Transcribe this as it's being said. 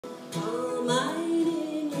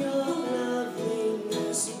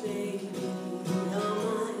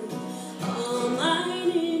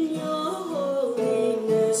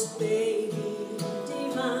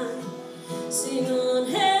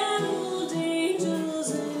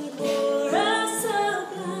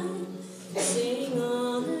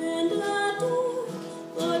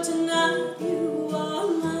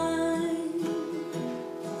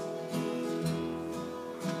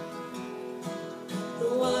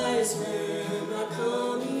wise men are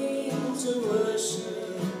coming to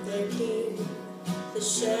worship their King. The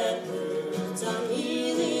shepherds are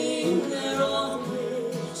kneeling, their own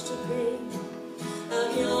wish to bring.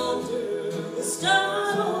 Out yonder, the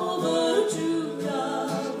star over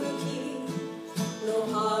Judah will keep. No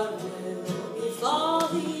harm will befall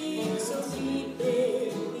thee, so sweet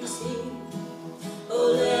baby, sleep.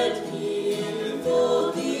 Oh, let me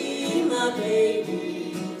enfold thee, my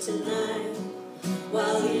baby, tonight,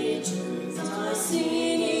 while legions are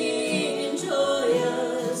singing in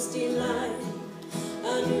joyous delight.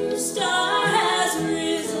 A new star has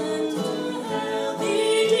risen to help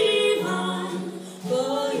thee divine,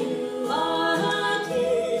 for you are a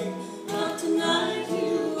king, but tonight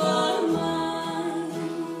you are mine.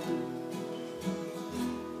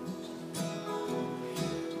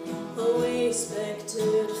 A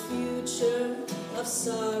expected future of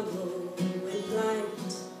sorrow and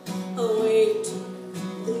light, await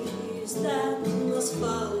the years that must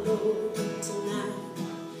follow tonight.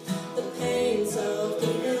 The pains of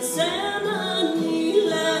Gethsemane,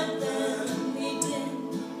 let them be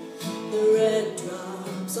dim. The red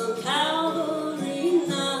drops on Calvary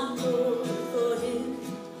now pour for him.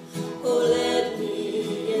 Oh, let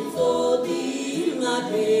me enfold thee, my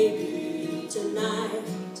baby, tonight,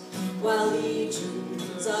 while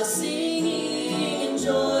legions are singing.